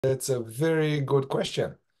That's a very good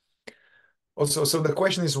question. Also, so the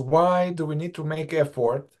question is, why do we need to make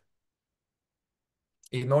effort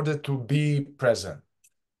in order to be present?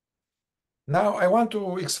 Now, I want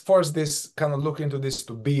to first this kind of look into this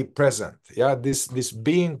to be present. Yeah, this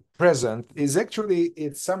being present is actually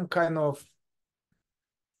it's some kind of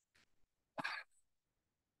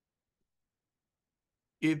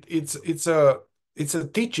it's a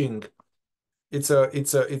teaching. It's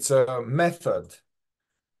a method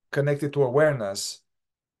connected to awareness.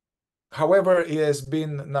 However, it has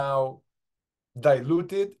been now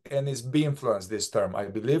diluted and is being influenced, this term, I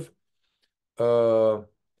believe. Uh,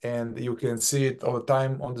 and you can see it all the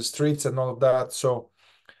time on the streets and all of that. So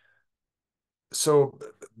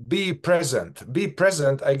be present. Be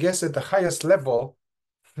present, I guess, at the highest level.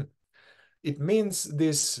 It means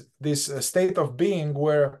this state of being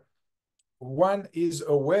where one is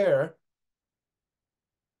aware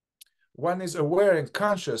and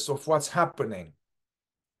conscious of what's happening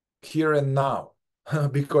here and now.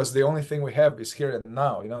 Because the only thing we have is here and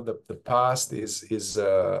now. You know, the past is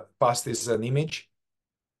an image.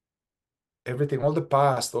 Everything, all the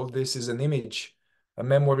past, all this is an image, a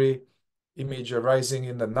memory image arising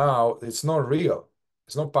in the now. It's not real.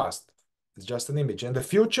 It's not past. It's just an image. And the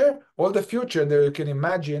future, all the future that you can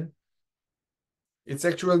imagine, it's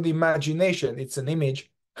actually the imagination. It's an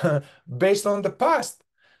image based on the past.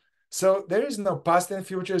 So there is no past and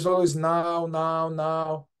future. It's always now, now,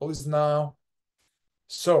 now, always now.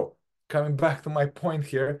 So coming back to my point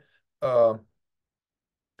here, uh,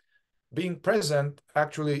 being present,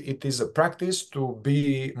 actually, it is a practice to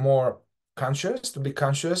be more conscious, to be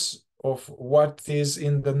conscious of what is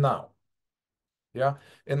in the now. Yeah.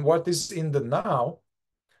 And what is in the now,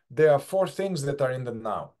 there are four things that are in the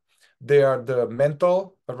now. They are the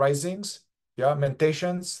mental arisings, yeah,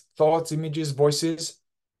 mentations, thoughts, images, voices.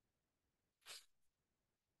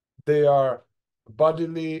 They are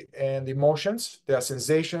bodily and emotions. They are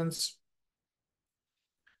sensations,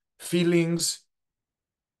 feelings,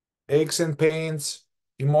 aches and pains,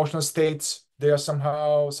 emotional states. They are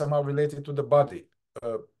somehow related to the body.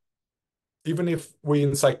 Even if we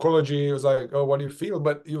in psychology it was like, oh, what do you feel?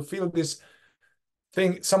 But you feel this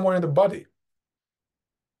thing somewhere in the body.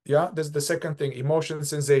 Yeah, that's the second thing. Emotion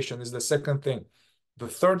sensation is the second thing. The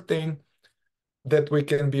third thing that we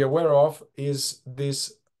can be aware of is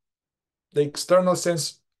the external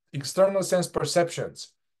sense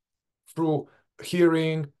perceptions through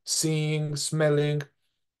hearing, seeing, smelling.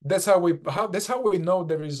 That's how we know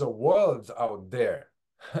there is a world out there.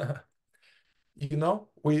 You know,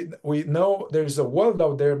 we know there's a world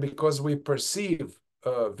out there because we perceive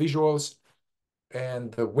visuals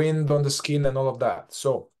and the wind on the skin and all of that.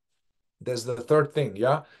 So that's the third thing,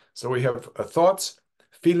 yeah? So we have thoughts,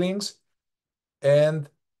 feelings, and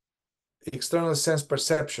external sense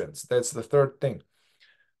perceptions. That's the third thing.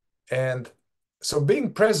 And so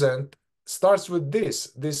being present starts with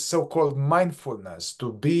this so-called mindfulness,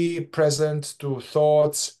 to be present to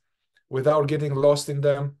thoughts without getting lost in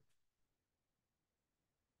them,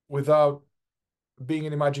 without being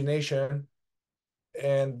in imagination,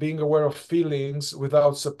 and being aware of feelings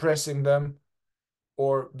without suppressing them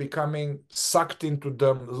or becoming sucked into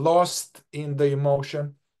them, lost in the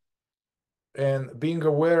emotion, and being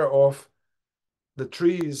aware of the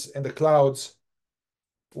trees and the clouds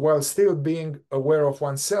while still being aware of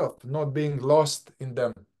oneself, not being lost in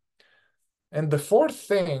them. And the fourth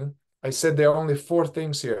thing, I said there are only four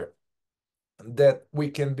things here that we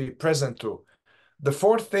can be present to. The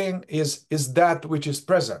fourth thing is that which is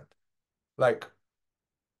present, like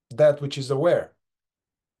that which is aware.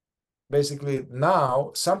 Basically,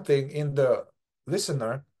 now something in the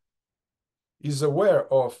listener is aware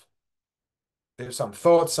of. There's some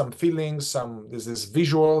thoughts, some feelings, there's this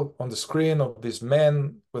visual on the screen of this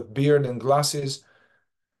man with beard and glasses.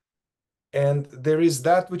 And there is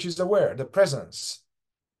that which is aware, the presence.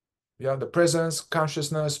 Yeah, the presence,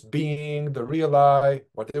 consciousness, being, the real I,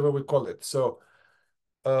 whatever we call it. So,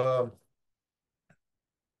 uh,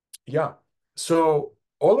 yeah. So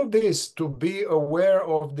all of this, to be aware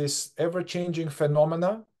of this ever-changing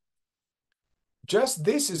phenomena, just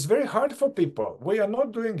this is very hard for people. We are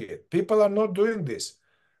not doing it. People are not doing this.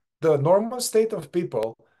 The normal state of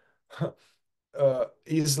people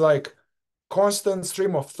is like constant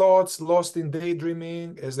stream of thoughts, lost in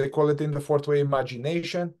daydreaming, as they call it in the fourth way,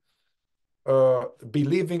 imagination,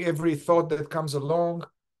 believing every thought that comes along,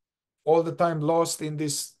 all the time lost in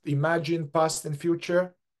this imagined past and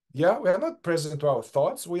future. Yeah, we are not present to our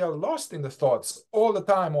thoughts. We are lost in the thoughts all the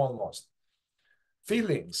time almost.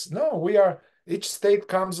 Feelings. No, we are, each state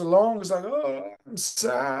comes along, it's like, oh, I'm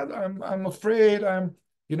sad, I'm afraid,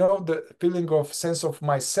 you know, the feeling of sense of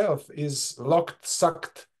myself is locked,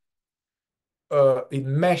 sucked,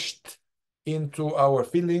 enmeshed into our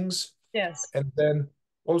feelings. Yes. And then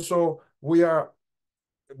also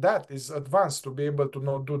that is advanced to be able to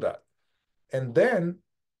not do that. And then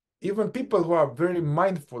even people who are very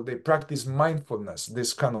mindful, they practice mindfulness,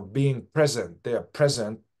 this kind of being present. They are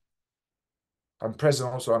present. I'm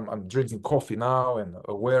present also. I'm drinking coffee now and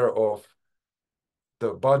aware of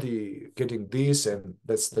the body getting this, and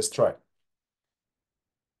let's try.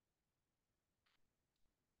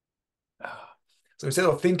 So instead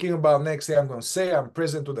of thinking about next thing I'm going to say, I'm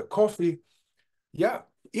present to the coffee. Yeah,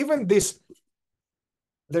 even this,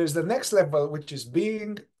 there's the next level, which is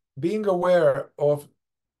being aware of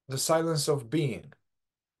the silence of being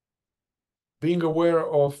aware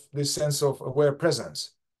of this sense of aware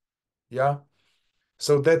presence. Yeah.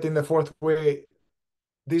 So that in the fourth way,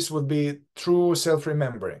 this would be true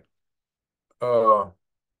self-remembering.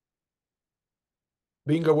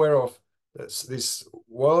 Being aware of this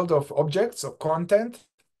world of objects, of content,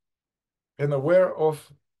 and aware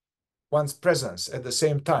of one's presence at the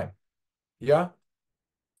same time. Yeah.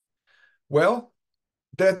 Well,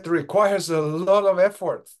 that requires a lot of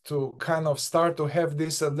effort to kind of start to have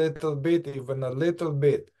this a little bit, even a little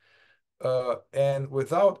bit. And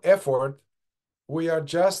without effort, we are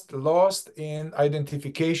just lost in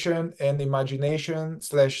identification and imagination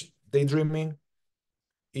 / daydreaming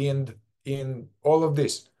in all of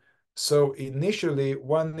this. So initially,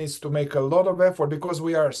 one needs to make a lot of effort because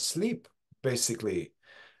we are asleep, basically.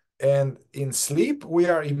 And in sleep, we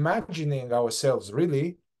are imagining ourselves,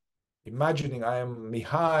 really imagining I am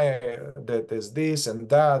Mihai, that is this and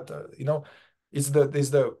that. You know, it's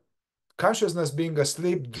the consciousness being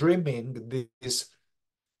asleep, dreaming this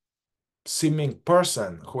seeming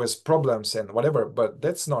person who has problems and whatever, but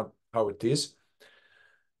that's not how it is.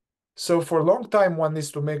 So for a long time, one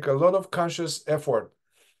needs to make a lot of conscious effort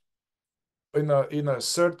in a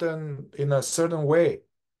certain way,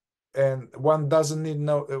 and one doesn't need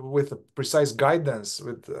no with precise guidance,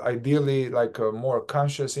 with ideally like a more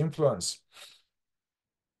conscious influence.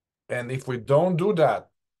 And if we don't do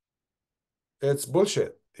that, it's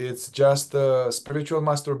bullshit. It's just spiritual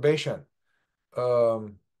masturbation.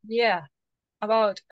 Yeah. About